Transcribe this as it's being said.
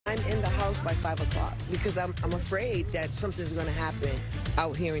I'm in the house by 5 o'clock because I'm afraid that something's going to happen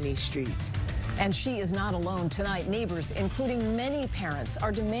out here in these streets. And she is not alone tonight. Neighbors, including many parents,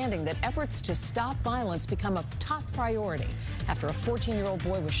 are demanding that efforts to stop violence become a top priority after a 14-year-old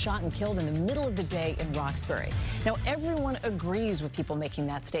boy was shot and killed in the middle of the day in Roxbury. Now, everyone agrees with people making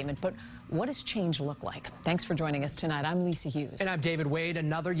that statement, but what does change look like? Thanks for joining us tonight. I'm Lisa Hughes. And I'm David Wade.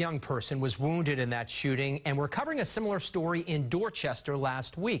 Another young person was wounded in that shooting, and we're covering a similar story in Dorchester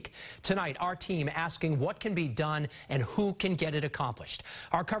last week. Tonight, our team asking what can be done and who can get it accomplished.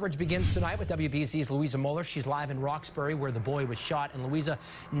 Our coverage begins tonight with WBZ's Louisa Moller. She's live in Roxbury where the boy was shot. And Louisa,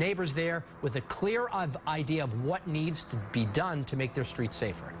 neighbors there with a clear idea of what needs to be done to make their streets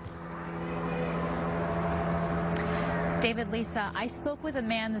safer. David, Lisa, I spoke with a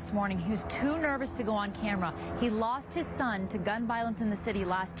man this morning who's too nervous to go on camera. He lost his son to gun violence in the city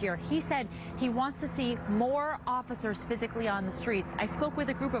last year. He said he wants to see more officers physically on the streets. I spoke with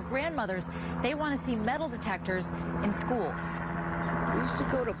a group of grandmothers. They want to see metal detectors in schools. We used to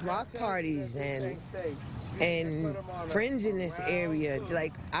go to block parties and friends in this area.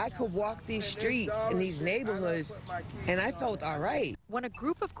 Like, I could walk these streets in these neighborhoods and I felt all right. When a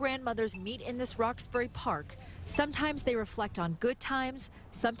group of grandmothers meet in this Roxbury park, sometimes they reflect on good times,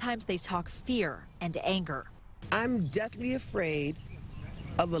 sometimes they talk fear and anger. I'm deathly afraid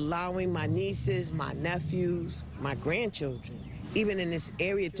of allowing my nieces, my nephews, my grandchildren, even in this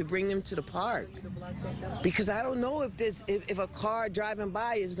area, to bring them to the park. Because I don't know if a car driving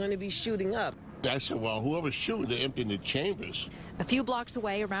by is going to be shooting up. I said, well, whoever's shooting, they're emptying the chambers. A few blocks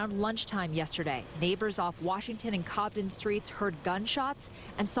away around lunchtime yesterday, neighbors off Washington and Cobden streets heard gunshots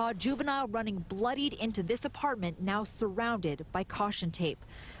and saw a juvenile running bloodied into this apartment now surrounded by caution tape.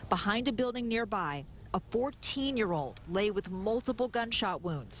 Behind a building nearby, a 14-year-old lay with multiple gunshot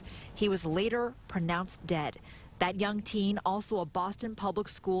wounds. He was later pronounced dead. That young teen, also a Boston Public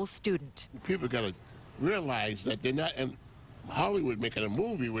Schools student. People got to realize that they're not in Hollywood making a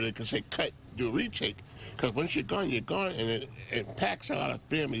movie where they can say cut, do a retake. Because once you're gone, and it impacts a lot of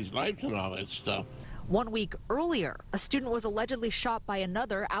families' lives and all that stuff. 1 week earlier, a student was allegedly shot by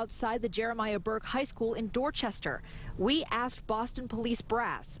another outside the Jeremiah Burke High School in Dorchester. We asked Boston police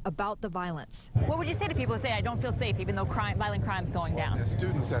brass about the violence. What would you say to people who say, I don't feel safe, even though violent crime's going down? The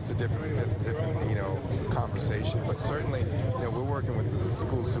students, that's a different, conversation. But certainly, we're working with the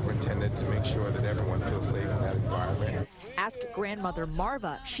school superintendent to make sure that everyone feels safe in that environment. Ask grandmother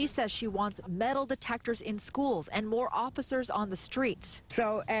Marva. She says she wants metal detectors in schools and more officers on the streets.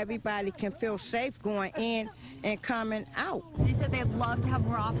 So everybody can feel safe going in and coming out. They said they'd love to have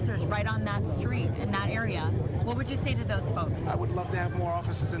more officers right on that street in that area. What would you say to those folks? I would love to have more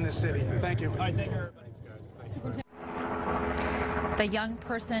officers in this city. Thank you. All right, thank you, everybody. The young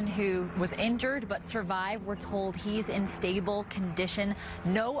person who was injured but survived, we're told he's in stable condition.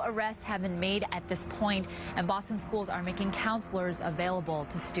 No arrests have been made at this point, and Boston schools are making counselors available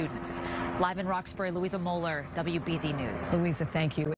to students. Live in Roxbury, Louisa Moller, WBZ News. Louisa, thank you.